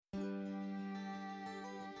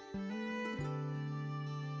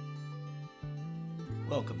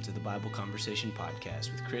Welcome to the Bible Conversation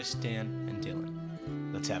Podcast with Chris, Dan, and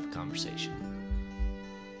Dylan. Let's have a conversation.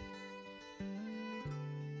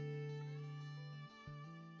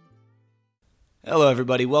 Hello,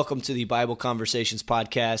 everybody. Welcome to the Bible Conversations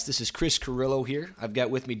Podcast. This is Chris Carrillo here. I've got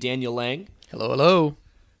with me Daniel Lang. Hello.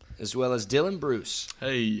 As well as Dylan Bruce.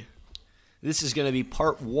 Hey. This is going to be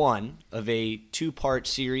part one of a two-part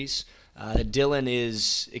series that Dylan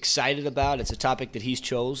is excited about. It's a topic that he's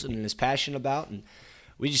chosen and is passionate about, and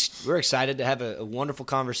we're excited to have a wonderful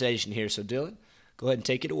conversation here. So, Dylan, go ahead and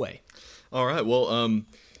take it away. All right. Well,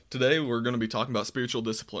 today we're going to be talking about spiritual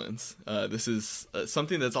disciplines. This is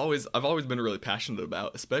something that's I've always been really passionate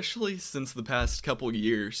about, especially since the past couple of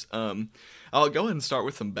years. I'll go ahead and start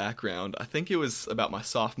with some background. I think it was about my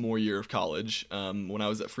sophomore year of college when I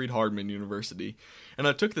was at Freed-Hardeman University, and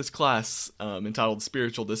I took this class entitled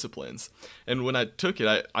Spiritual Disciplines. And when I took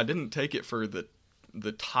it, I didn't take it for the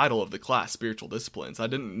title of the class, Spiritual Disciplines. I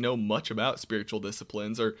didn't know much about spiritual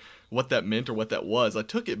disciplines or what that meant or what that was. I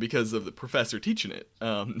took it because of the professor teaching it.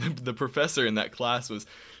 The professor in that class was,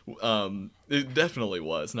 it definitely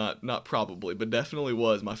was, not probably, but definitely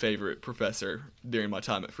was my favorite professor during my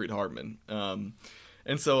time at Freed-Hardeman.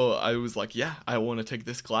 And so I was like, yeah, I want to take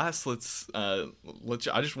this class. I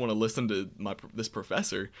just want to listen to this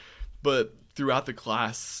professor. But throughout the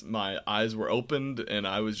class, my eyes were opened, and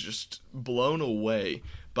I was just blown away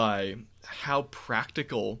by how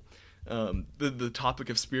practical the topic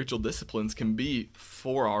of spiritual disciplines can be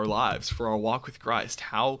for our lives, for our walk with Christ,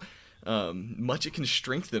 how much it can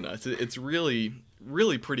strengthen us. It's really,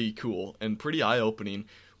 really pretty cool and pretty eye-opening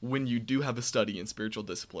when you do have a study in spiritual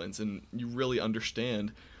disciplines and you really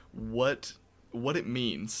understand what it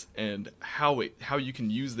means and how you can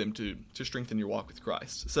use them to strengthen your walk with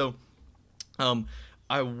Christ. So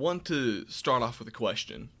I want to start off with a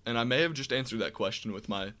question, and I may have just answered that question with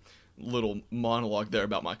my little monologue there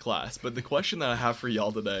about my class, but the question that I have for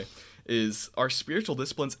y'all today is, are spiritual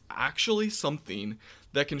disciplines actually something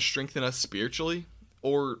that can strengthen us spiritually,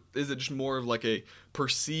 or is it just more of like a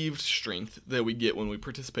perceived strength that we get when we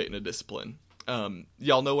participate in a discipline?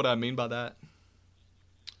 Y'all know what I mean by that?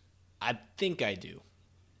 I think I do.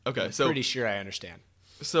 Okay, I'm pretty sure I understand.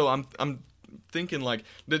 So I'm thinking, like,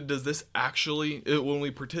 does this actually, when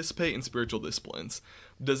we participate in spiritual disciplines,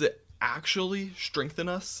 does it actually strengthen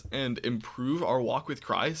us and improve our walk with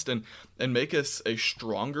Christ and make us a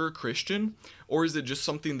stronger Christian? Or is it just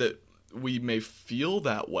something that we may feel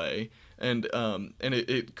that way and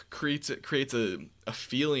it creates a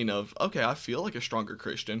feeling of, okay, I feel like a stronger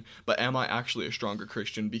Christian, but am I actually a stronger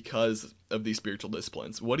Christian because of these spiritual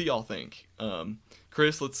disciplines? What do y'all think?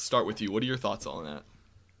 Chris, let's start with you. What are your thoughts on that?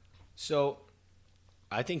 So,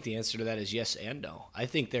 I think the answer to that is yes and no. I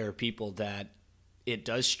think there are people that it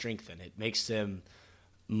does strengthen. It makes them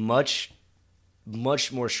much,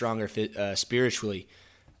 much more stronger spiritually.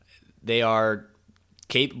 They are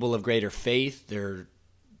capable of greater faith. They're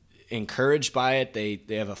encouraged by it. They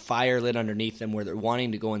have a fire lit underneath them where they're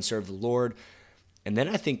wanting to go and serve the Lord. And then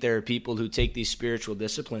I think there are people who take these spiritual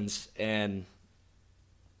disciplines and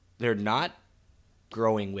they're not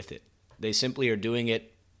growing with it. They simply are doing it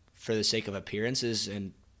for the sake of appearances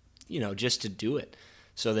and, just to do it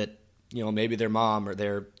so that, maybe their mom or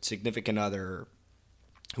their significant other or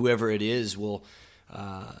whoever it is will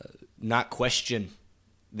not question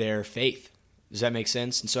their faith. Does that make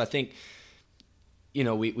sense? And so I think,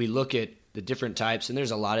 we look at the different types, and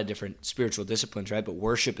there's a lot of different spiritual disciplines, right? But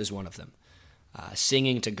worship is one of them.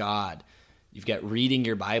 Singing to God. You've got reading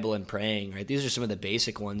your Bible and praying, right? These are some of the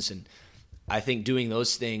basic ones, and I think doing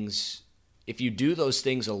those things, if you do those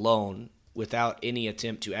things alone without any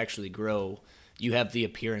attempt to actually grow, you have the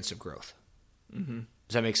appearance of growth. Mm-hmm.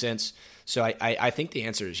 Does that make sense? So I think the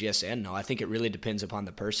answer is yes and no. I think it really depends upon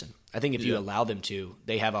the person. I think if you allow them to,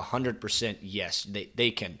 they have 100% yes.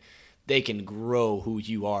 They can grow who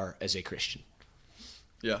you are as a Christian.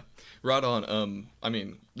 Yeah, right on.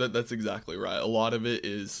 That's exactly right. A lot of it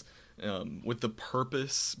is with the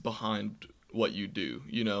purpose behind what you do.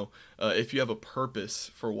 If you have a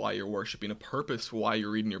purpose for why you're worshiping, a purpose for why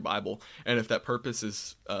you're reading your Bible, and if that purpose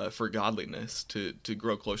is for godliness, to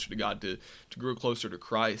grow closer to God, to grow closer to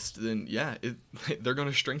Christ, then they're going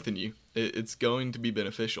to strengthen you. It's going to be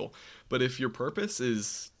beneficial. But if your purpose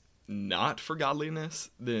is not for godliness,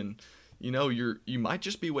 then you might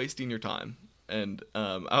just be wasting your time. And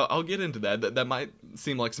I'll get into that. That might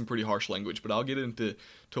seem like some pretty harsh language, but I'll get into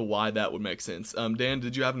why that would make sense. Dan,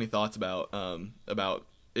 did you have any thoughts about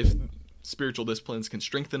if spiritual disciplines can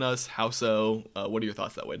strengthen us? How so? What are your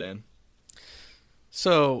thoughts that way, Dan?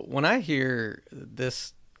 So when I hear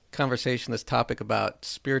this conversation, this topic about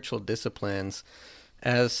spiritual disciplines,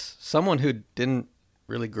 as someone who didn't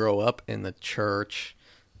really grow up in the church,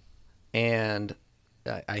 and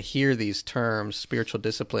I hear these terms, spiritual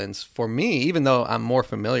disciplines. For me, even though I'm more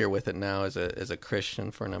familiar with it now as a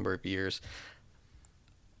Christian for a number of years,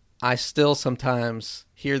 I still sometimes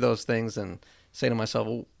hear those things and say to myself,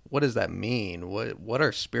 well, what does that mean? What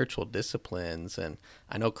are spiritual disciplines? And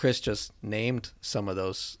I know Chris just named some of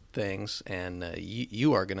those things, and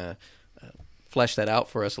you are going to flesh that out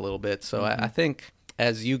for us a little bit. So I think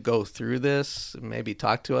as you go through this, maybe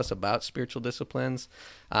talk to us about spiritual disciplines.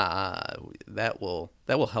 That will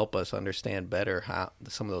help us understand better how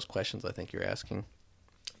some of those questions I think you're asking.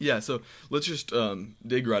 Yeah, so let's just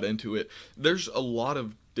dig right into it. There's a lot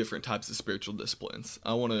of different types of spiritual disciplines.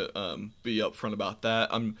 I want to be upfront about that.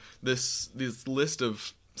 This list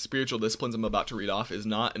of spiritual disciplines I'm about to read off is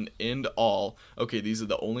not an end all. Okay, these are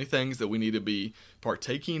the only things that we need to be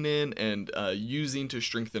partaking in and using to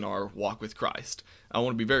strengthen our walk with Christ. I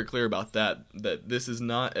want to be very clear about that this is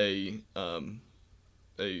not a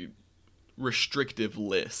restrictive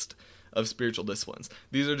list of spiritual disciplines.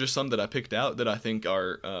 These are just some that I picked out that I think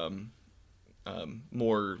are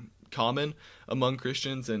more common among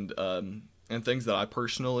Christians and things that I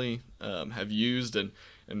personally have used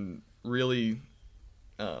and really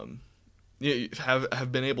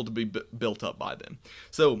have been able to be built up by them.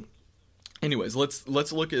 So anyways, let's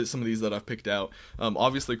look at some of these that I've picked out.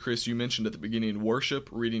 Obviously, Chris, you mentioned at the beginning worship,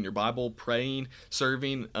 reading your Bible, praying,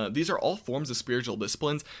 serving. These are all forms of spiritual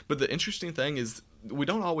disciplines, but the interesting thing is we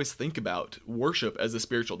don't always think about worship as a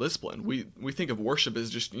spiritual discipline. We think of worship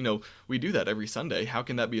as just, we do that every Sunday. How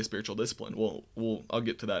can that be a spiritual discipline? Well, I'll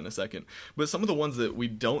get to that in a second. But some of the ones that we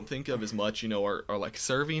don't think of as much, are like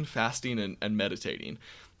serving, fasting, and meditating.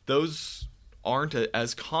 Those aren't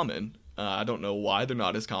as common. I don't know why they're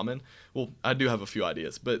not as common. Well, I do have a few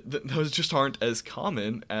ideas, but those just aren't as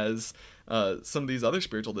common as some of these other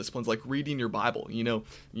spiritual disciplines, like reading your Bible.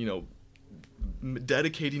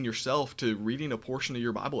 Dedicating yourself to reading a portion of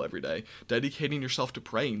your Bible every day, dedicating yourself to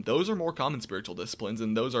praying. Those are more common spiritual disciplines,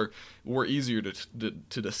 and those are more easier to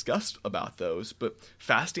discuss about those. But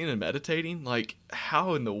fasting and meditating, like,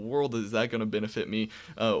 how in the world is that going to benefit me?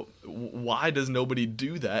 Why does nobody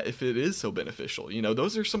do that if it is so beneficial?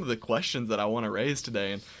 Those are some of the questions that I want to raise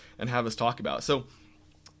today and have us talk about. So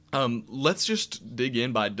let's just dig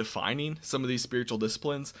in by defining some of these spiritual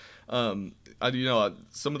disciplines. Some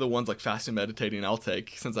of the ones like fasting, meditating, I'll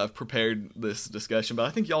take since I've prepared this discussion, but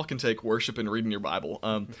I think y'all can take worship and reading your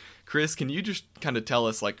Bible. Chris, can you just kind of tell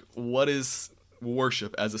us, like, what is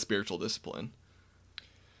worship as a spiritual discipline?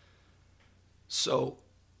 So,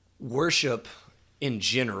 worship in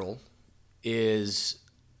general is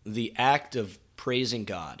the act of praising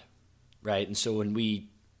God, right? And so when we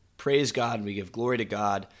praise God and we give glory to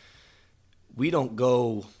God, we don't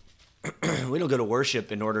go to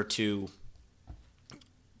worship in order to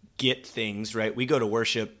get things, right? We go to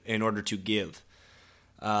worship in order to give.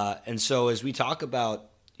 And so as we talk about,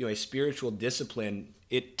 a spiritual discipline,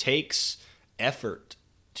 it takes effort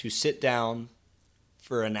to sit down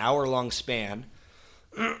for an hour-long span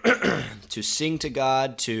to sing to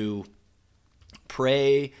God, to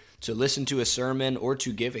pray, to listen to a sermon, or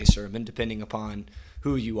to give a sermon, depending upon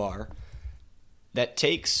who you are. That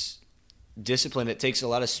takes discipline. It takes a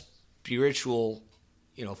lot of spiritual,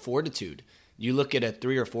 fortitude. You look at a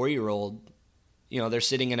 3 or 4 year old, they're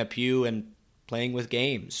sitting in a pew and playing with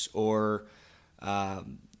games, or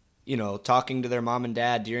talking to their mom and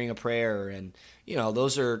dad during a prayer, and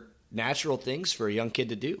those are natural things for a young kid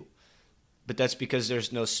to do. But that's because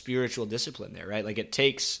there's no spiritual discipline there, right? Like, it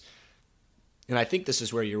takes, and I think this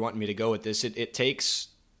is where you're wanting me to go with this. It takes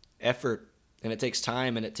effort, and it takes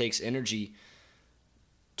time, and it takes energy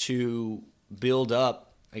to build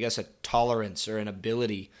up, I guess, a tolerance or an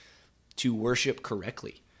ability to worship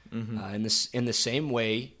correctly. Mm-hmm. In the same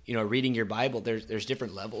way, reading your Bible, there's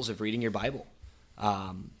different levels of reading your Bible.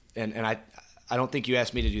 And I don't think you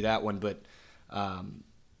asked me to do that one, but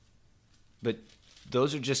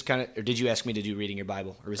those are just kind of, or did you ask me to do reading your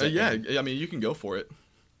Bible? Or was that I mean, you can go for it.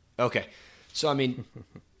 Okay. So, I mean,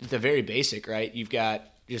 the very basic, right? You've got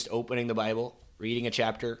just opening the Bible, reading a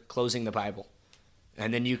chapter, closing the Bible.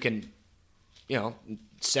 And then you can,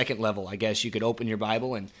 second level, I guess, you could open your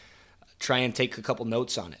Bible and try and take a couple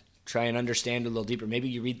notes on it. Try and understand a little deeper. Maybe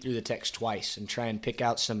you read through the text twice and try and pick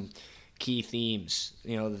out some key themes.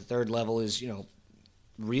 The third level is,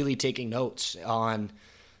 really taking notes on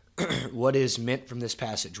what is meant from this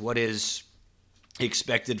passage, what is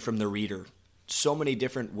expected from the reader. So many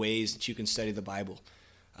different ways that you can study the Bible.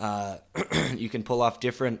 You can pull off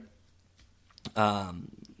different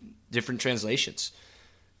translations.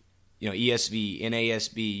 ESV,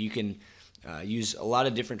 NASB. You can use a lot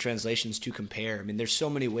of different translations to compare. I mean, there's so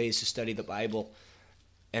many ways to study the Bible,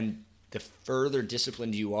 and the further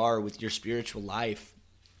disciplined you are with your spiritual life,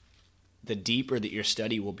 the deeper that your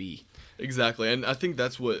study will be. Exactly, and I think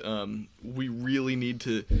that's what we really need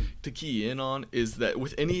to key in on, is that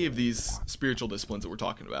with any of these spiritual disciplines that we're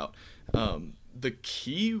talking about, the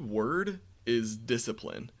key word is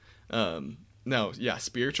discipline. Now, yeah,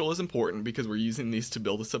 spiritual is important because we're using these to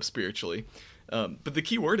build us up spiritually, but the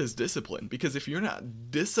key word is discipline, because if you're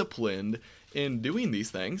not disciplined in doing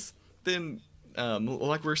these things, then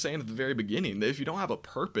like we were saying at the very beginning, if you don't have a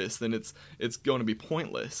purpose, then it's going to be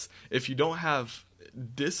pointless. If you don't have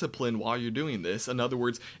discipline while you're doing this, in other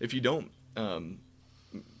words, if you don't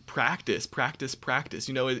practice,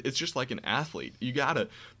 it's just like an athlete. You gotta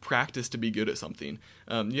practice to be good at something.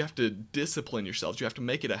 You have to discipline yourselves. You have to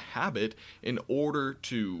make it a habit in order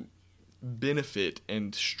to benefit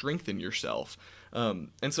and strengthen yourself. And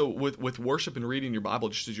so with worship and reading your Bible,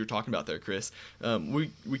 just as you're talking about there, Chris,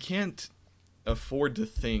 we can't afford to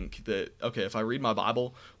think that, okay, if I read my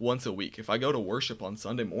Bible once a week, if I go to worship on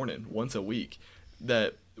Sunday morning once a week,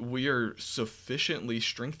 that we are sufficiently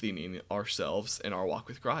strengthening ourselves in our walk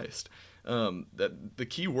with Christ. That the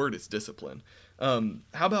key word is discipline. How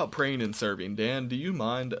about praying and serving? Dan, do you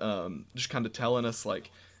mind just kind of telling us,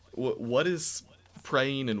 like, what is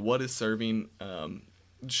praying and what is serving?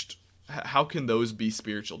 Just how can those be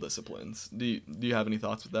spiritual disciplines? Do you have any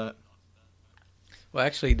thoughts with that? Well,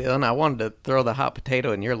 actually, Dylan, I wanted to throw the hot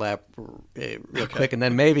potato in your lap real quick, and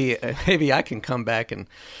then maybe I can come back and.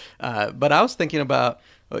 But I was thinking about,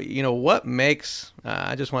 what makes.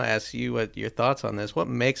 I just want to ask you what your thoughts on this. What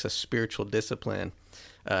makes a spiritual discipline,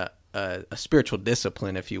 a spiritual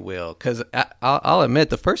discipline, if you will? Because I'll admit,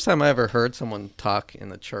 the first time I ever heard someone talk in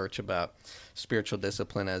the church about spiritual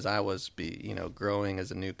discipline, as I was growing as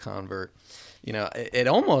a new convert, it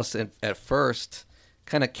almost at first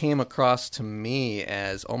kind of came across to me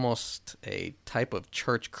as almost a type of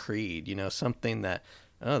church creed, something that,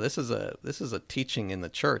 this is a teaching in the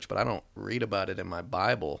church, but I don't read about it in my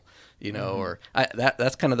Bible, or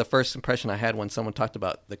that's kind of the first impression I had when someone talked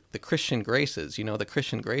about the Christian graces, the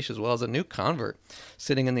Christian graces. Well, as a new convert,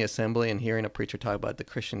 sitting in the assembly and hearing a preacher talk about the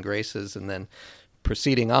Christian graces, and then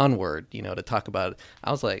proceeding onward, to talk about it,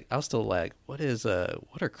 I was still like, what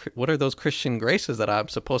are those Christian graces that I'm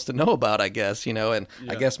supposed to know about, I guess, and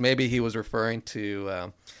yeah. I guess maybe he was referring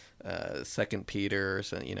to 2 Peter,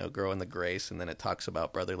 grow in the grace, and then it talks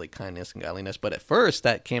about brotherly kindness and godliness. But at first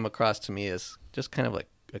that came across to me as just kind of like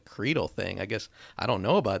a creedal thing. I guess I don't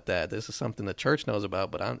know about that. This is something the church knows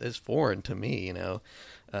about, but it's foreign to me,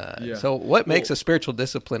 Yeah. So what makes a spiritual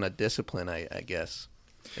discipline a discipline, I guess?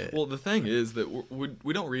 Well, the thing is that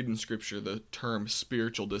we don't read in Scripture the term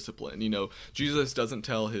spiritual discipline. Jesus doesn't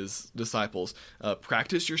tell his disciples,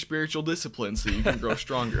 practice your spiritual discipline so you can grow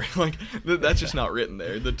stronger. Like, that's just not written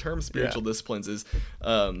there. The term spiritual disciplines is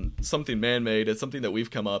something man-made. It's something that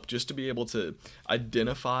we've come up just to be able to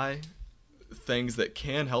identify things that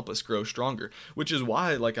can help us grow stronger, which is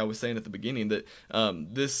why, like I was saying at the beginning, that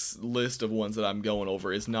this list of ones that I'm going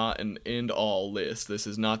over is not an end-all list. This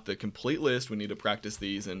is not the complete list. We need to practice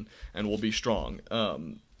these and we'll be strong.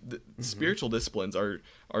 Spiritual disciplines are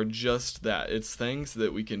just that. It's things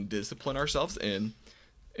that we can discipline ourselves in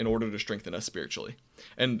order to strengthen us spiritually.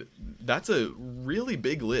 And that's a really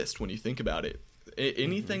big list when you think about it.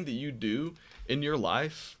 Anything that you do in your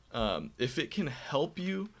life, if it can help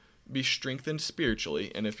you be strengthened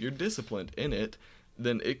spiritually, and if you're disciplined in it,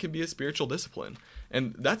 then it can be a spiritual discipline.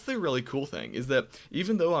 And that's the really cool thing, is that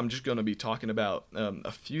even though I'm just going to be talking about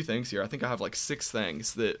a few things here, I think I have like 6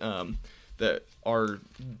 things that that are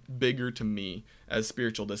bigger to me as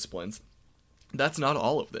spiritual disciplines. That's not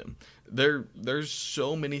all of them. There's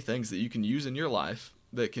so many things that you can use in your life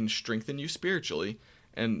that can strengthen you spiritually,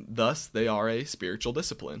 and thus they are a spiritual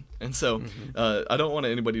discipline. And so I don't want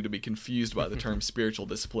anybody to be confused by the term spiritual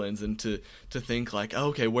disciplines and to think like, oh,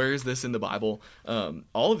 okay, where is this in the Bible?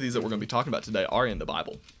 All of these that we're going to be talking about today are in the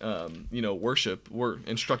Bible. Worship, we're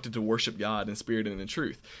instructed to worship God in spirit and in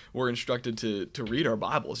truth. We're instructed to read our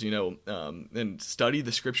Bibles, and study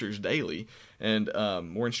the Scriptures daily. And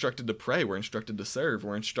we're instructed to pray. We're instructed to serve.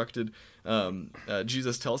 We're instructed.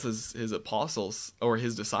 Jesus tells his apostles or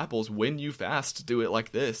his disciples, when you fast, do it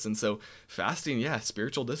like this. And so fasting,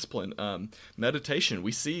 spiritual discipline. Meditation,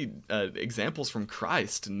 we see examples from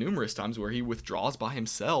Christ numerous times where he withdraws by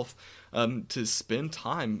himself to spend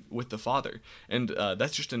time with the Father. And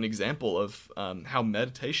that's just an example of how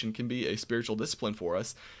meditation can be a spiritual discipline for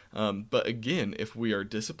us. But again, if we are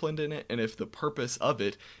disciplined in it, and if the purpose of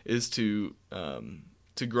it is to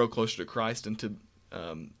grow closer to Christ and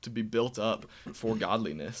to be built up for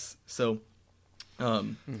godliness. So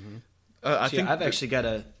I think I've actually got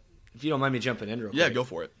if you don't mind me jumping in real quick. Yeah, go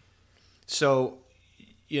for it. So,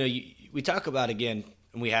 we talk about, again,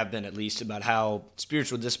 and we have been at least, about how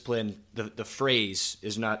spiritual discipline, the phrase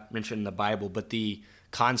is not mentioned in the Bible, but the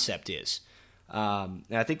concept is. And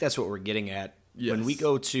I think that's what we're getting at. Yes. When we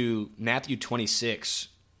go to Matthew 26,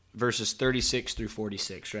 verses 36 through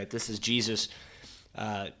 46, right? This is Jesus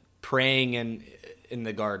praying in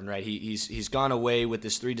the garden, right? He's gone away with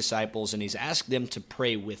his 3 disciples, and he's asked them to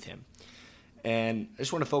pray with him. And I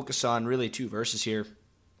just want to focus on really 2 verses here.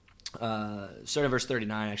 Starting verse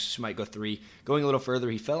 39, actually, so might go 3. Going a little further,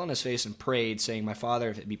 he fell on his face and prayed, saying, "My Father,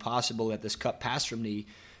 if it be possible, let this cup pass from me.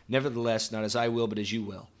 Nevertheless, not as I will, but as you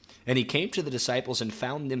will." And he came to the disciples and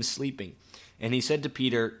found them sleeping. And he said to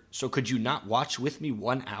Peter, "So could you not watch with me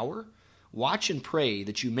 1 hour? Watch and pray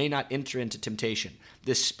that you may not enter into temptation.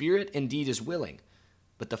 The spirit indeed is willing,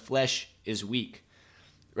 but the flesh is weak."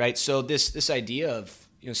 Right? So this idea of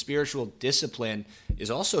spiritual discipline is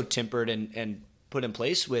also tempered and put in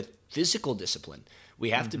place with physical discipline.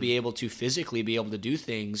 We have to be able to physically be able to do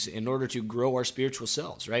things in order to grow our spiritual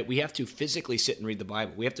selves, right? We have to physically sit and read the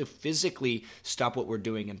Bible. We have to physically stop what we're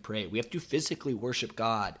doing and pray. We have to physically worship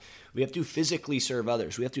God. We have to physically serve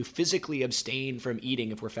others. We have to physically abstain from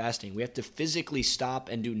eating if we're fasting. We have to physically stop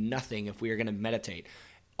and do nothing if we are going to meditate.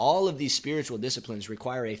 All of these spiritual disciplines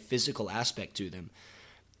require a physical aspect to them.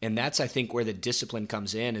 And that's, I think, where the discipline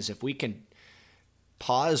comes in, is if we can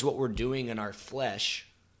pause what we're doing in our flesh,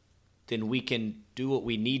 then we can do what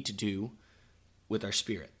we need to do with our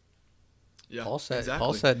spirit. Yeah, Paul said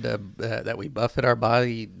exactly. that we buffet our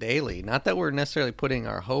body daily. Not that we're necessarily putting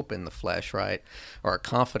our hope in the flesh, right, or our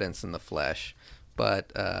confidence in the flesh,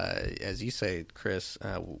 but as you say, Chris,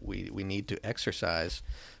 we need to exercise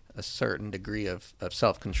a certain degree of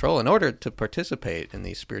self-control in order to participate in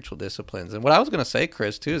these spiritual disciplines. And what I was going to say,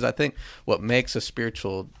 Chris, too, is I think what makes a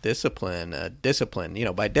spiritual discipline,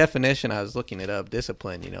 by definition, I was looking it up,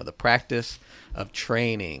 discipline, the practice of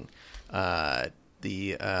training, what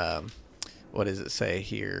does it say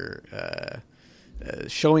here?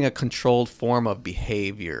 Showing a controlled form of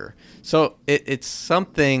behavior. So it's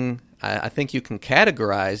something I think you can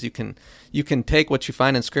categorize. You can take what you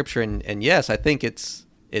find in Scripture, and yes, I think it's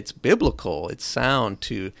biblical, it's sound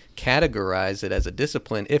to categorize it as a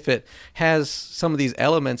discipline if it has some of these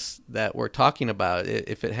elements that we're talking about,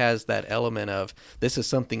 if it has that element of this is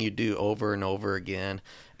something you do over and over again,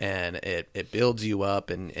 and it builds you up,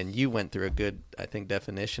 and you went through a good, I think,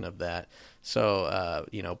 definition of that. So,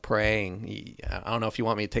 praying, I don't know if you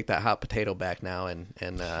want me to take that hot potato back now and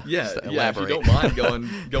elaborate. If you don't mind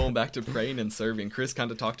going back to praying and serving. Chris kind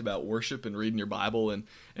of talked about worship and reading your Bible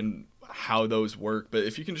and how those work, but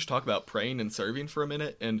if you can just talk about praying and serving for a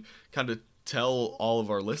minute and kind of tell all of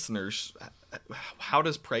our listeners, how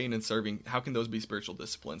does praying and serving, how can those be spiritual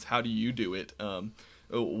disciplines? How do you do it?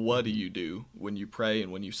 What do you do when you pray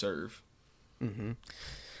and when you serve? Mm-hmm.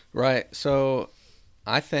 Right. So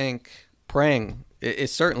I think praying,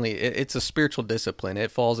 it's a spiritual discipline.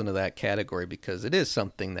 It falls into that category because it is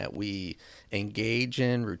something that we engage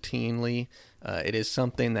in routinely. It is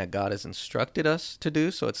something that God has instructed us to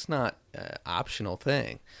do, so it's not an optional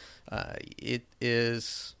thing. It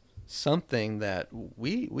is something that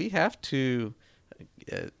we have to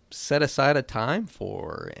set aside a time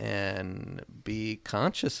for and be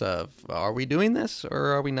conscious of. Are we doing this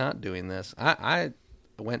or are we not doing this? I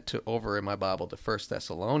went over in my Bible to 1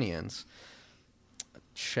 Thessalonians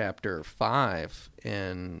chapter 5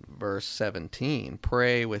 in verse 17.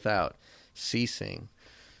 Pray without ceasing.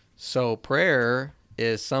 So prayer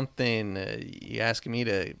is something, you asking me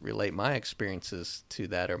to relate my experiences to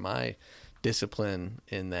that, or my discipline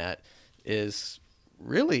in that, is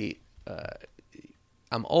really,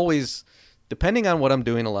 I'm always, depending on what I'm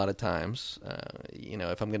doing a lot of times,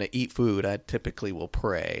 if I'm going to eat food, I typically will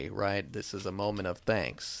pray, right? This is a moment of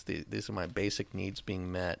thanks. These are my basic needs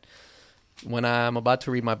being met. When I'm about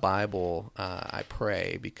to read my Bible, I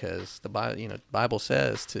pray, because the Bible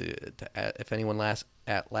says to if anyone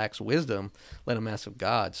lacks wisdom, let him ask of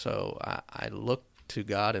God. So I look to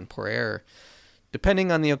God in prayer,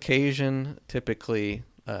 depending on the occasion, typically,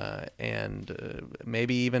 and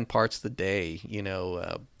maybe even parts of the day.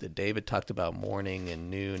 That David talked about morning and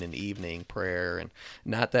noon and evening prayer, and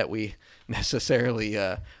not that we necessarily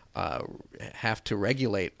have to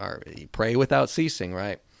regulate our pray without ceasing,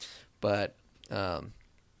 right? But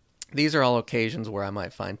these are all occasions where I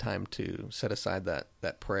might find time to set aside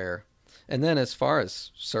that prayer. And then as far as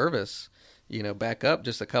service, back up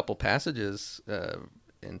just a couple passages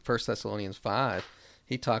in 1 Thessalonians 5,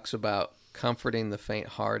 he talks about comforting the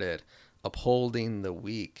faint-hearted, upholding the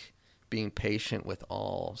weak, being patient with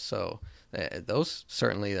all. So those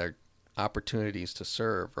certainly are opportunities to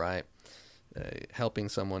serve, right? Helping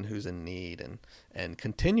someone who's in need, and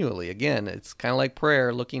continually, again, it's kind of like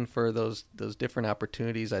prayer, looking for those different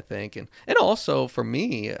opportunities, I think. And also for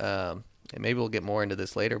me, and maybe we'll get more into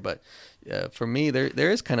this later, but for me,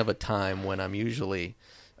 there is kind of a time when I'm usually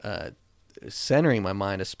centering my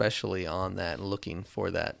mind especially on that, looking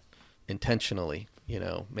for that intentionally,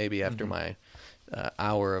 maybe after my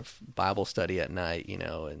hour of Bible study at night,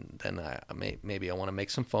 and then maybe I want to make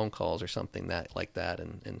some phone calls or something like that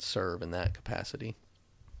and serve in that capacity.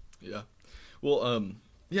 Yeah. Well,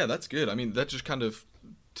 yeah, that's good. I mean, that just kind of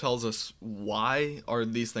tells us why are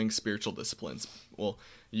these things spiritual disciplines. Well,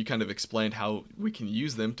 you kind of explained how we can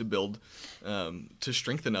use them to build, to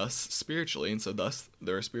strengthen us spiritually, and so thus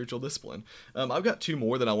they're a spiritual discipline. I've got two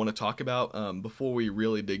more that I want to talk about before we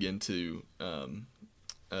really dig into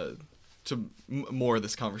more of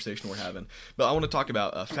this conversation we're having. But I want to talk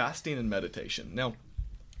about fasting and meditation. Now,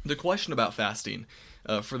 the question about fasting,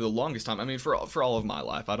 for the longest time, I mean, for all of my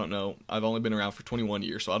life, I don't know, I've only been around for 21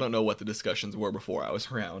 years, so I don't know what the discussions were before I was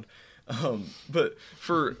around. But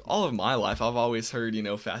for all of my life, I've always heard,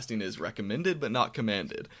 fasting is recommended but not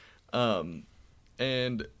commanded.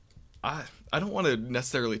 And I don't want to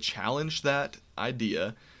necessarily challenge that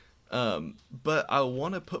idea, but I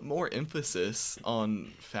want to put more emphasis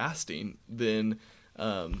on fasting than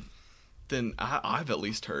I've at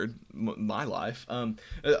least heard my life. I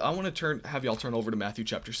want to have y'all turn over to Matthew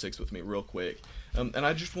chapter 6 with me real quick. And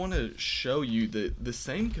I just want to show you the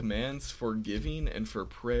same commands for giving and for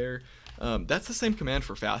prayer. That's the same command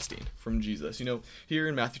for fasting from Jesus. Here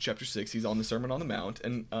in Matthew chapter 6, he's on the Sermon on the Mount,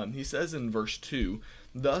 and he says in verse 2,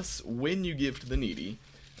 "Thus, when you give to the needy,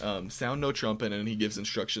 sound no trumpet," and he gives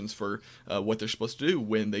instructions for what they're supposed to do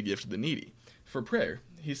when they give to the needy. For prayer,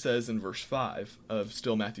 he says in verse 5 of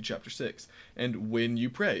still Matthew chapter 6, "And when you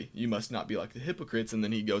pray, you must not be like the hypocrites," and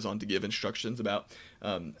then he goes on to give instructions about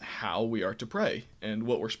how we are to pray and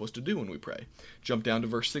what we're supposed to do when we pray. Jump down to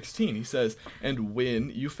verse 16, he says, "And when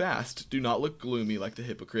you fast, do not look gloomy like the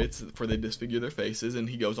hypocrites, for they disfigure their faces," and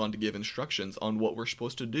he goes on to give instructions on what we're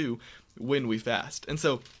supposed to do when we fast. And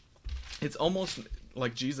so it's almost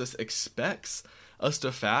like Jesus expects us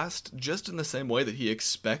to fast just in the same way that he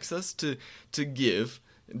expects us to give,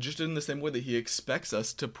 just in the same way that he expects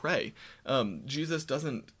us to pray. Jesus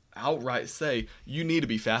doesn't outright say, you need to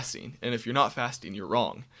be fasting, and if you're not fasting, you're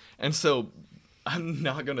wrong. And so I'm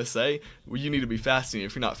not going to say, well, you need to be fasting.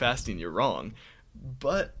 If you're not fasting, you're wrong.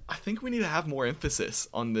 But I think we need to have more emphasis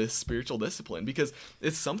on this spiritual discipline, because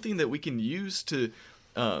it's something that we can use to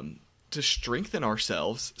strengthen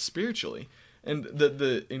ourselves spiritually. And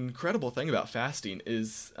the incredible thing about fasting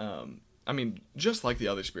is, just like the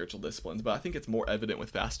other spiritual disciplines, but I think it's more evident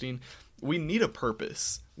with fasting, we need a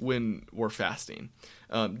purpose when we're fasting.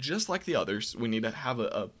 Just like the others, we need to have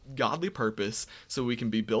a godly purpose so we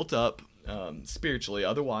can be built up spiritually.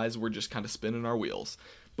 Otherwise, we're just kind of spinning our wheels.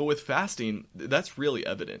 But with fasting, that's really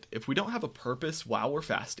evident. If we don't have a purpose while we're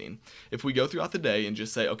fasting, if we go throughout the day and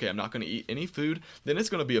just say, okay, I'm not going to eat any food, then it's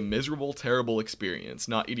going to be a miserable, terrible experience,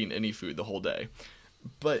 not eating any food the whole day.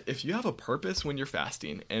 But if you have a purpose when you're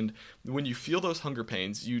fasting, and when you feel those hunger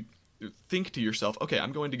pains, you think to yourself, okay,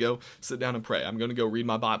 I'm going to go sit down and pray. I'm going to go read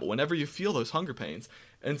my Bible. Whenever you feel those hunger pains.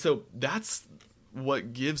 And so that's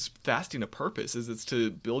what gives fasting a purpose, is it's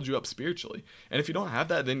to build you up spiritually. And if you don't have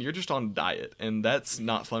that, then you're just on a diet, and that's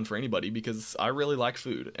not fun for anybody, because I really like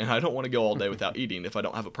food and I don't want to go all day without eating if I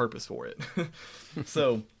don't have a purpose for it.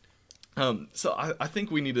 So I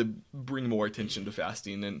think we need to bring more attention to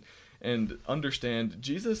fasting and understand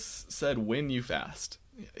Jesus said when you fast.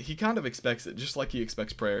 He kind of expects it, just like he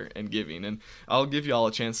expects prayer and giving. And I'll give you all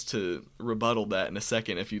a chance to rebuttal that in a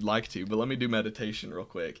second if you'd like to, but let me do meditation real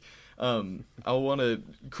quick.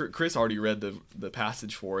 Chris already read the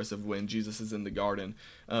passage for us of when Jesus is in the garden,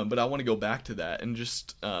 but I want to go back to that and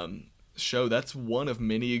just show that's one of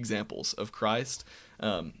many examples of Christ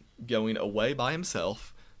going away by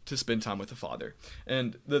himself to spend time with the Father.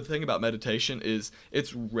 And the thing about meditation is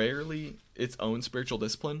it's rarely its own spiritual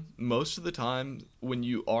discipline. Most of the time when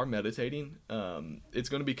you are meditating, it's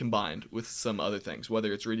going to be combined with some other things,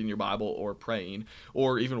 whether it's reading your Bible or praying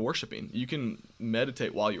or even worshiping. You can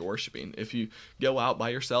meditate while you're worshiping. If you go out by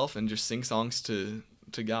yourself and just sing songs to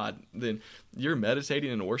God, then you're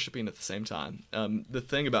meditating and worshiping at the same time. The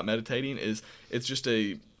thing about meditating is it's just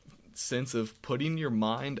a sense of putting your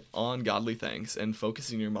mind on godly things and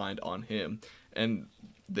focusing your mind on him, and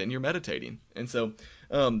then you're meditating. And so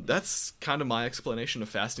that's kind of my explanation of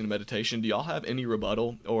fasting and meditation. Do y'all have any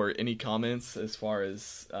rebuttal or any comments as far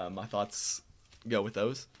as my thoughts go with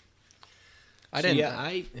those? I So, didn't.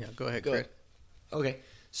 yeah, Go ahead, Go Chris. ahead. Okay.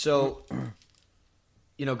 So,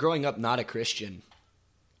 growing up not a Christian,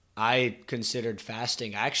 I considered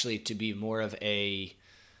fasting actually to be more of a,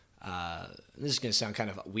 this is going to sound kind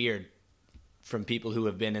of weird from people who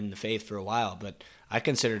have been in the faith for a while, but I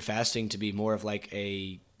considered fasting to be more of like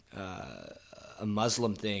a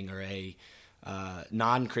Muslim thing or a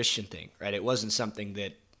non-Christian thing, right? It wasn't something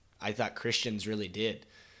that I thought Christians really did.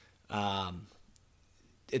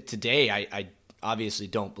 Today, I obviously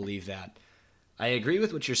don't believe that. I agree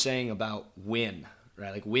with what you're saying about when,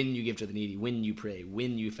 right? Like when you give to the needy, when you pray,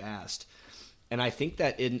 when you fast. And I think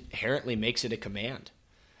that inherently makes it a command.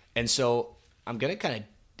 And so I'm going to kind of,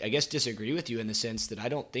 I guess, disagree with you in the sense that I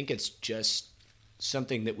don't think it's just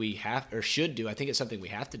something that we have or should do. I think it's something we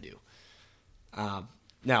have to do.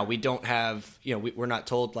 Now, we don't have, we're not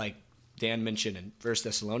told, like Dan mentioned in 1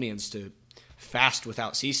 Thessalonians, to fast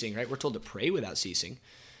without ceasing, right? We're told to pray without ceasing.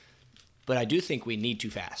 But I do think we need to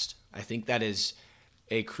fast. I think that is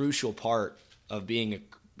a crucial part of being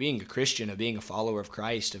a Christian, of being a follower of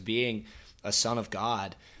Christ, of being a son of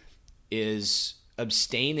God, is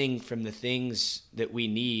abstaining from the things that we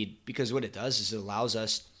need, because what it does is it allows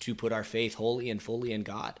us to put our faith wholly and fully in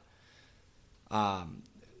God.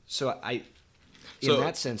 So in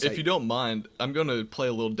that sense, if you don't mind, I'm going to play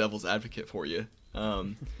a little devil's advocate for you.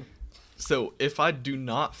 So if I do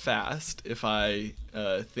not fast, if I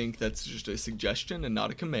think that's just a suggestion and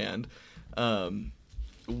not a command,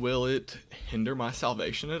 will it hinder my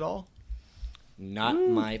salvation at all? Not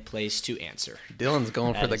my place to answer. Dylan's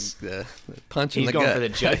going for the punch in the gut. He's going for the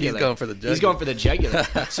jugular. He's going for the jugular. He's going for the jugular.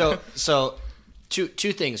 So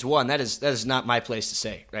two things. One, that is not my place to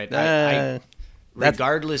say, right?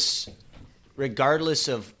 Regardless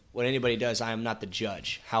of what anybody does, I am not the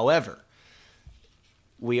judge. However,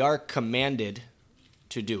 we are commanded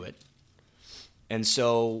to do it. And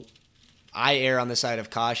so I err on the side of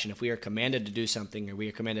caution. If we are commanded to do something or we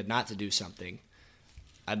are commanded not to do something,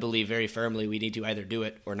 I believe very firmly we need to either do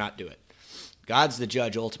it or not do it. God's the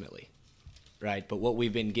judge ultimately, right? But what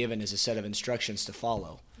we've been given is a set of instructions to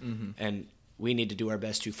follow. Mm-hmm. And we need to do our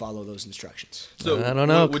best to follow those instructions. So I don't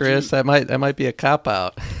know, Chris. That might be a cop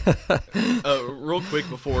out. Real quick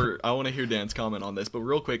before I want to hear Dan's comment on this, but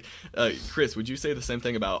real quick, Chris, would you say the same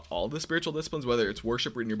thing about all the spiritual disciplines, whether it's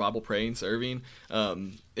worship, reading your Bible, praying, serving,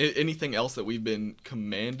 anything else that we've been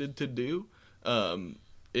commanded to do?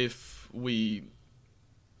 If we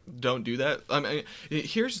don't do that, I mean,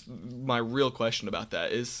 here's my real question about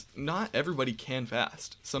that: is not everybody can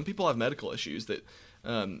fast. Some people have medical issues that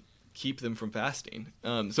keep them from fasting.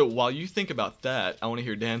 So while you think about that, I want to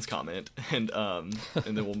hear Dan's comment, and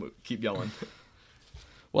then we'll keep going.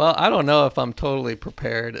 Well, I don't know if I'm totally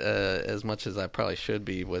prepared as much as I probably should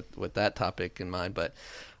be with that topic in mind, but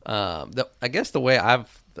I guess the way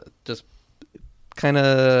I've just kind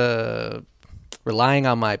of relying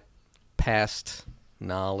on my past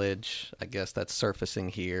knowledge, I guess that's surfacing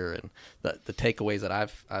here, and the takeaways that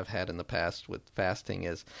I've had in the past with fasting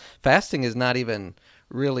is not even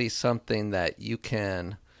really something that you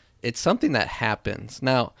can. It's something that happens.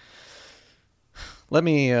 Now, let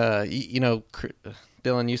me,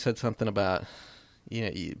 Dylan, you said something about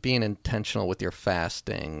being intentional with your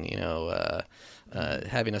fasting.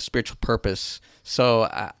 Having a spiritual purpose. So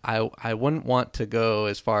I wouldn't want to go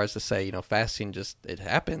as far as to say, fasting just, it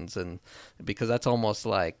happens. And because that's almost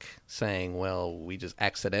like saying, well, we just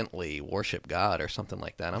accidentally worship God or something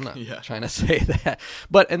like that. I'm not trying to say that.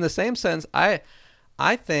 But in the same sense, I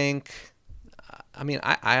think,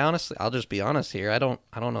 I honestly, I'll just be honest here. I don't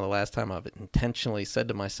know the last time I've intentionally said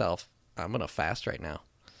to myself, I'm going to fast right now.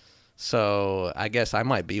 So I guess I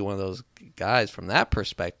might be one of those guys from that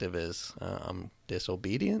perspective is I'm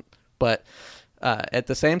disobedient. But at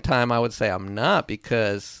the same time, I would say I'm not,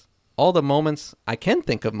 because all the moments, I can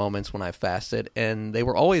think of moments when I fasted, and they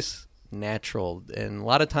were always natural. And a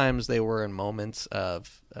lot of times they were in moments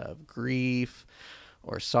of grief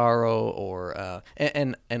or sorrow or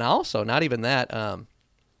and also, not even that,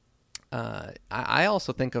 I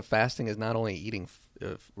also think of fasting as not only eating,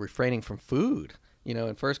 refraining from food. In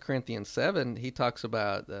 1 Corinthians 7, he talks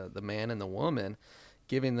about the man and the woman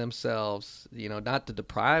giving themselves, not to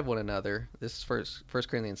deprive one another. This is 1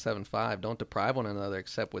 Corinthians 7:5. Don't deprive one another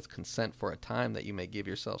except with consent for a time, that you may give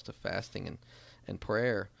yourselves to fasting and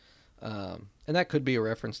prayer. And that could be a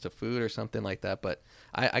reference to food or something like that. But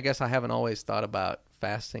I guess I haven't always thought about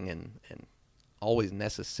fasting and always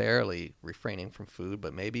necessarily refraining from food,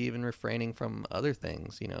 but maybe even refraining from other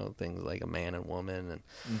things, things like a man and woman,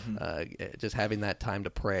 and just having that time to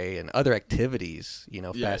pray and other activities,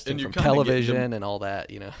 fasting from television and all that,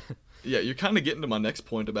 Yeah, you're kind of getting to my next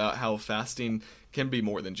point about how fasting can be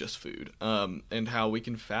more than just food, and how we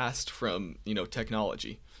can fast from,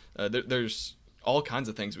 technology. There's all kinds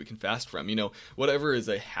of things we can fast from. Whatever is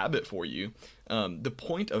a habit for you, the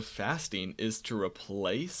point of fasting is to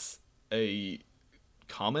replace a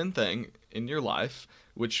common thing in your life,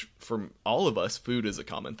 which for all of us, food is a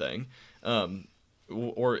common thing,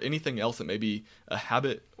 or anything else that may be a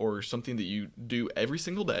habit or something that you do every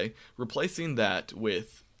single day, replacing that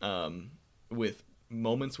with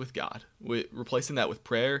moments with God, replacing that with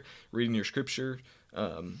prayer, reading your scripture,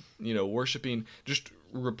 worshiping, just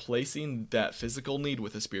replacing that physical need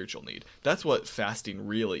with a spiritual need. That's what fasting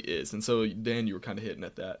really is. And so, Dan, you were kind of hitting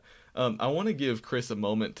at that. I want to give Chris a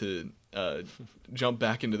moment to jump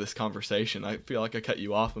back into this conversation. I feel like I cut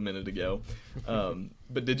you off a minute ago.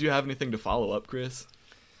 But did you have anything to follow up, Chris?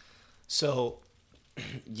 So,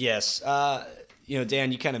 yes.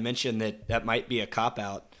 Dan, you kind of mentioned that might be a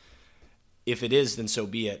cop-out. If it is, then so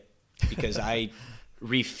be it, because I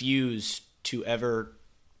refuse to ever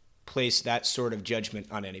place that sort of judgment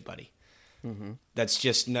on anybody. Mm-hmm. That's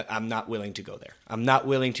just I'm not willing to go there. I'm not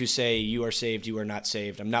willing to say you are saved, you are not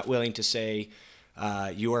saved. I'm not willing to say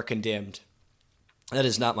you are condemned. That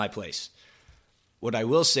is not my place. What I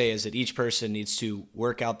will say is that each person needs to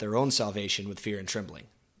work out their own salvation with fear and trembling,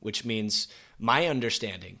 which means my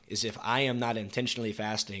understanding is if I am not intentionally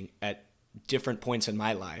fasting at different points in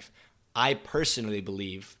my life, I personally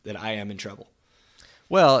believe that I am in trouble.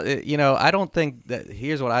 Well, I don't think that.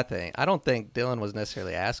 Here's what I think. I don't think Dylan was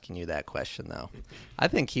necessarily asking you that question, though. I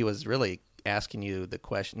think he was really asking you the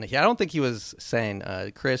question. I don't think he was saying,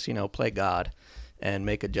 Chris, play God and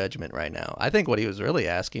make a judgment right now. I think what he was really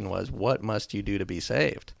asking was, what must you do to be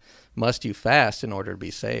saved? Must you fast in order to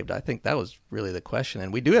be saved? I think that was really the question.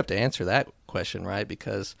 And we do have to answer that question, right?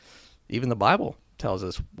 Because even the Bible tells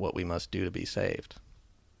us what we must do to be saved.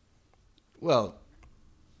 Well,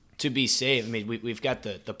 to be saved, I mean, we've got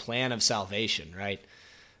the plan of salvation, right?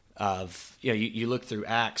 Of you look through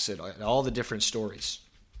Acts at all the different stories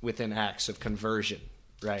within Acts of conversion,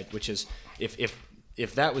 right? Which is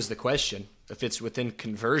if that was the question, if it's within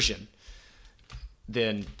conversion,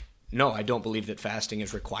 then no, I don't believe that fasting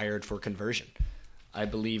is required for conversion. I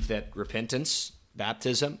believe that repentance,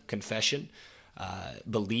 baptism, confession,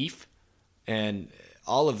 belief, and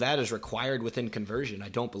all of that is required within conversion. I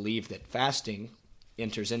don't believe that fasting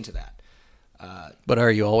enters into that. But are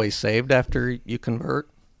you always saved after you convert?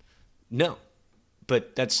 No.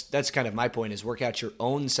 But that's kind of my point, is work out your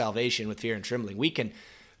own salvation with fear and trembling.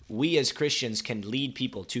 We as Christians can lead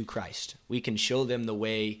people to Christ. We can show them the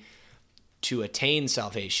way to attain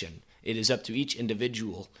salvation. It is up to each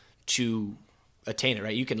individual to attain it,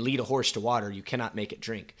 right? You can lead a horse to water. You cannot make it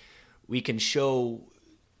drink. We can show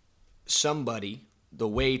somebody the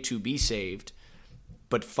way to be saved,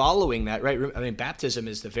 but following that, right? I mean, baptism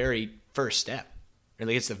is the very first step.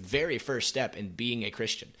 Really, it's the very first step in being a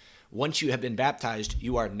Christian. Once you have been baptized,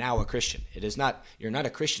 you are now a Christian. You're not a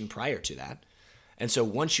Christian prior to that. And so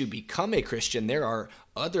once you become a Christian, there are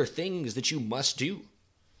other things that you must do,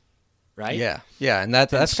 right? Yeah, and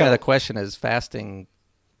that's kind of the question, is fasting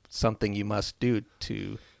something you must do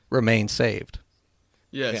to remain saved?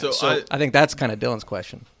 Yeah, so I think that's kind of Dylan's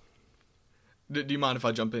question. Do you mind if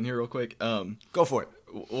I jump in here real quick? Go for it.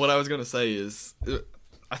 What I was going to say is,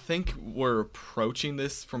 I think we're approaching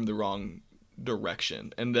this from the wrong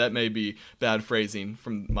direction, and that may be bad phrasing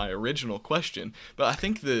from my original question, but I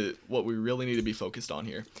think that what we really need to be focused on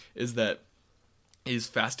here is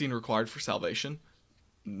fasting required for salvation?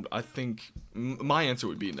 I think my answer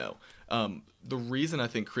would be no. The reason I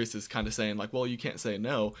think Chris is kind of saying like, well, you can't say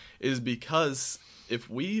no, is because if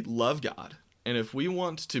we love God and if we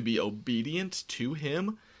want to be obedient to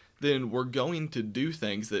him, then we're going to do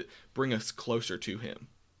things that bring us closer to him.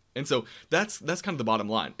 And so that's kind of the bottom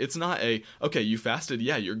line. It's not okay, you fasted,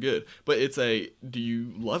 yeah, you're good. But it's do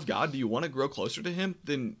you love God? Do you want to grow closer to him?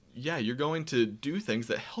 Then yeah, you're going to do things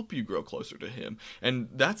that help you grow closer to him. And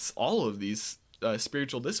that's all of these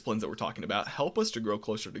spiritual disciplines that we're talking about help us to grow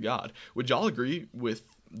closer to God. Would y'all agree with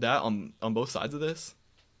that on both sides of this?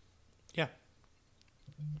 Yeah.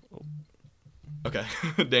 Okay.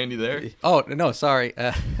 Dan, you there? Oh, no, sorry.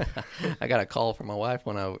 I got a call from my wife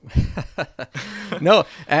when I... No,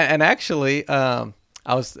 and actually,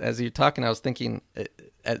 as you're talking, I was thinking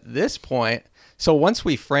at this point, so once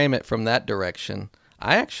we frame it from that direction,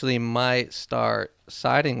 I actually might start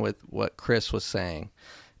siding with what Chris was saying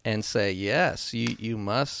and say, yes, you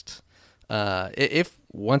must if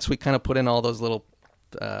once we kind of put in all those little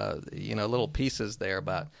little pieces there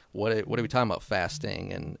about what are we talking about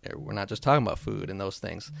fasting, and we're not just talking about food and those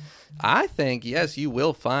things. I think, yes, you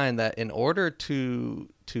will find that in order to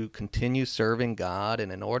continue serving God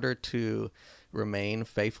and in order to remain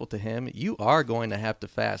faithful to Him, you are going to have to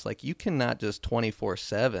fast. Like, you cannot just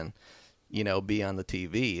 24/7, be on the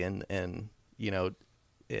TV and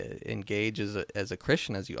engage as a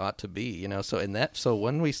Christian as you ought to be, So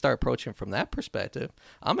when we start approaching from that perspective,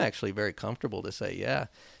 I'm actually very comfortable to say,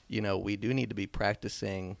 we do need to be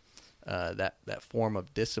practicing that form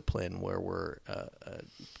of discipline where we're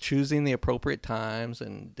choosing the appropriate times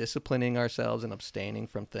and disciplining ourselves and abstaining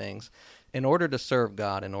from things in order to serve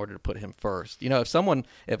God, in order to put Him first.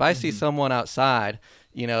 If I see someone outside,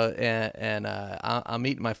 and I'm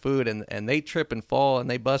eating my food and they trip and fall and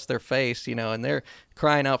they bust their face, and they're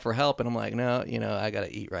crying out for help, and I'm like, no, I got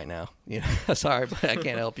to eat right now. Sorry, but I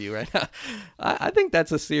can't help you right now. I think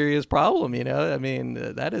that's a serious problem.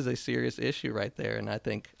 That is a serious issue right there, and I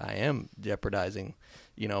think I am jeopardizing,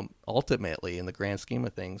 ultimately in the grand scheme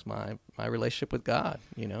of things, my relationship with God.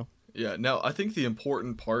 Yeah. Now, I think the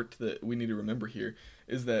important part that we need to remember here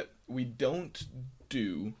is that we don't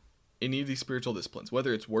do any of these spiritual disciplines,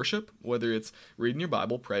 whether it's worship, whether it's reading your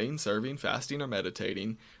Bible, praying, serving, fasting, or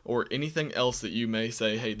meditating, or anything else that you may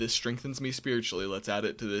say, hey, this strengthens me spiritually, let's add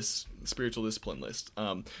it to this spiritual discipline list.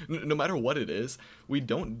 No matter what it is, we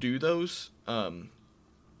don't do those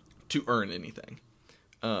to earn anything.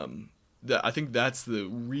 I think that's the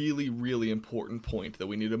really, really important point that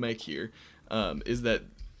we need to make here, is that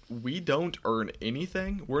we don't earn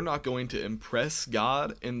anything. We're not going to impress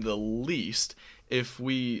God in the least if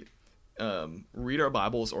we read our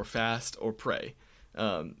Bibles or fast or pray.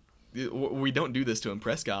 We don't do this to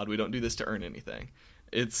impress God. We don't do this to earn anything.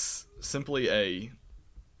 It's simply a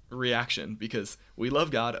reaction because we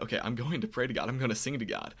love God. Okay, I'm going to pray to God. I'm going to sing to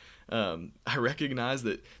God. I recognize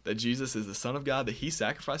that Jesus is the Son of God, that He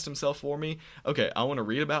sacrificed Himself for me. Okay, I want to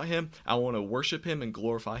read about Him. I want to worship Him and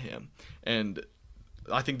glorify Him. And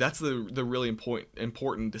I think that's the really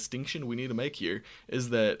important distinction we need to make here, is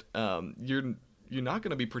that you're not going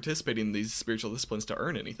to be participating in these spiritual disciplines to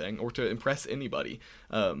earn anything or to impress anybody.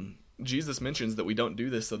 Jesus mentions that we don't do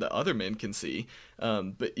this so that other men can see,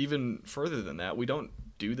 but even further than that, we don't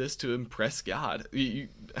do this to impress God. Do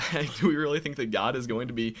we really think that God is going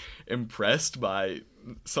to be impressed by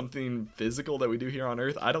something physical that we do here on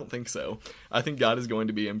earth? I don't think so. I think God is going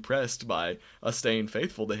to be impressed by us staying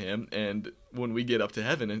faithful to Him, and when we get up to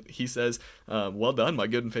heaven and He says, well done, my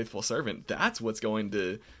good and faithful servant, that's what's going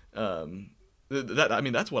to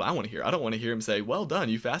that's what I want to hear. I don't want to hear Him say, well done,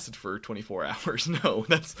 you fasted for 24 hours. No,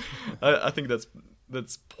 I think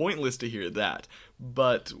that's pointless to hear that.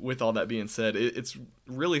 But with all that being said, it's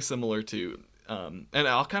really similar to, and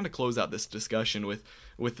I'll kind of close out this discussion with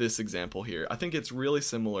this example here. I think it's really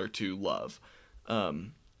similar to love.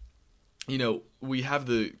 We have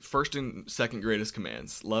the first and second greatest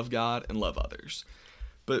commands, love God and love others.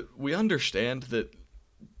 But we understand that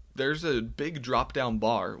there's a big drop-down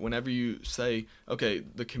bar whenever you say, okay,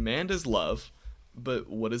 the command is love, but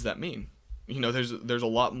what does that mean? There's a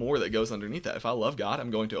lot more that goes underneath that. If I love God,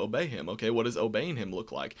 I'm going to obey Him. Okay, what does obeying Him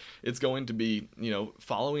look like? It's going to be,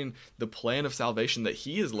 following the plan of salvation that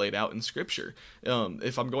He has laid out in Scripture.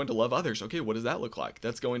 If I'm going to love others, okay, what does that look like?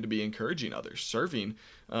 That's going to be encouraging others, serving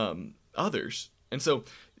others. And so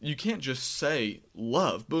you can't just say,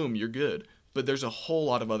 love, boom, you're good. But there's a whole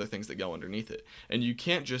lot of other things that go underneath it. And you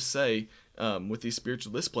can't just say, with these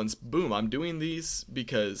spiritual disciplines, boom, I'm doing these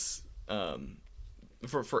because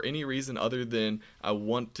for any reason other than I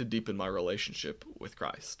want to deepen my relationship with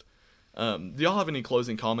Christ. Do y'all have any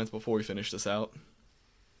closing comments before we finish this out?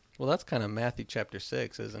 Well, that's kind of Matthew chapter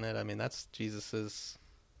 6, isn't it? That's Jesus's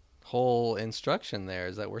whole instruction there,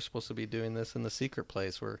 is that we're supposed to be doing this in the secret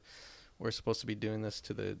place. We're supposed to be doing this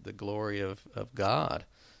to the glory of God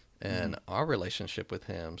and our relationship with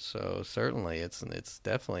Him. So certainly it's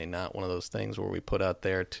definitely not one of those things where we put out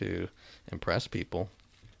there to impress people.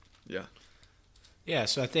 Yeah. Yeah,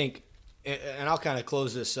 so I think, and I'll kind of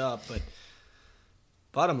close this up, but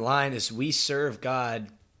bottom line is we serve God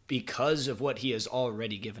because of what He has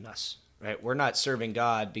already given us, right? We're not serving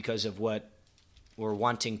God because of what we're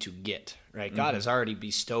wanting to get, right? God has already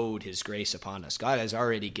bestowed His grace upon us. God has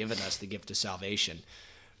already given us the gift of salvation.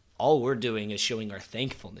 All we're doing is showing our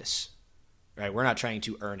thankfulness, right? We're not trying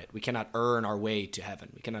to earn it. We cannot earn our way to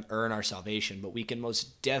heaven. We cannot earn our salvation, but we can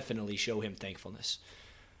most definitely show Him thankfulness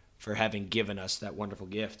for having given us that wonderful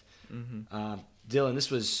gift.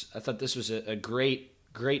 Dylan, I thought this was a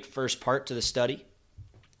great first part to the study.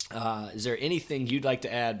 Is there anything you'd like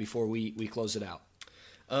to add before we close it out?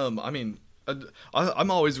 I mean, I'm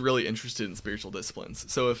always really interested in spiritual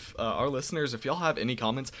disciplines. So if our listeners, if y'all have any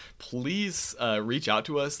comments, please reach out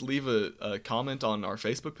to us, leave a comment on our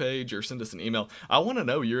Facebook page or send us an email. I want to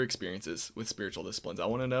know your experiences with spiritual disciplines. I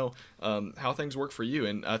want to know how things work for you.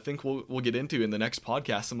 And I think we'll get into in the next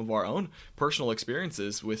podcast some of our own personal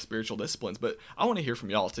experiences with spiritual disciplines. But I want to hear from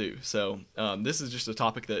y'all too. So this is just a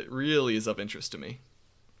topic that really is of interest to me.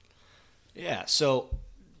 Yeah, so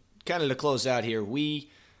kind of to close out here, we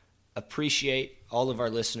appreciate all of our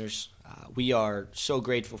listeners. We are so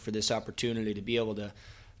grateful for this opportunity to be able to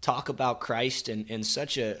talk about Christ in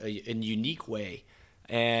such a unique way.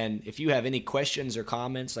 And if you have any questions or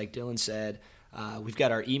comments, like Dylan said, we've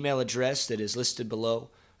got our email address that is listed below.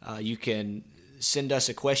 You can send us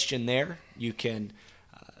a question there. You can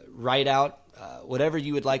write out whatever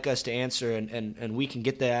you would like us to answer, and we can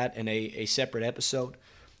get that in a separate episode.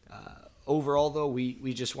 Overall, though,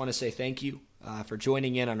 we just want to say thank you for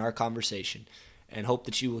joining in on our conversation, and hope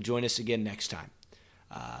that you will join us again next time.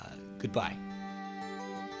 Goodbye.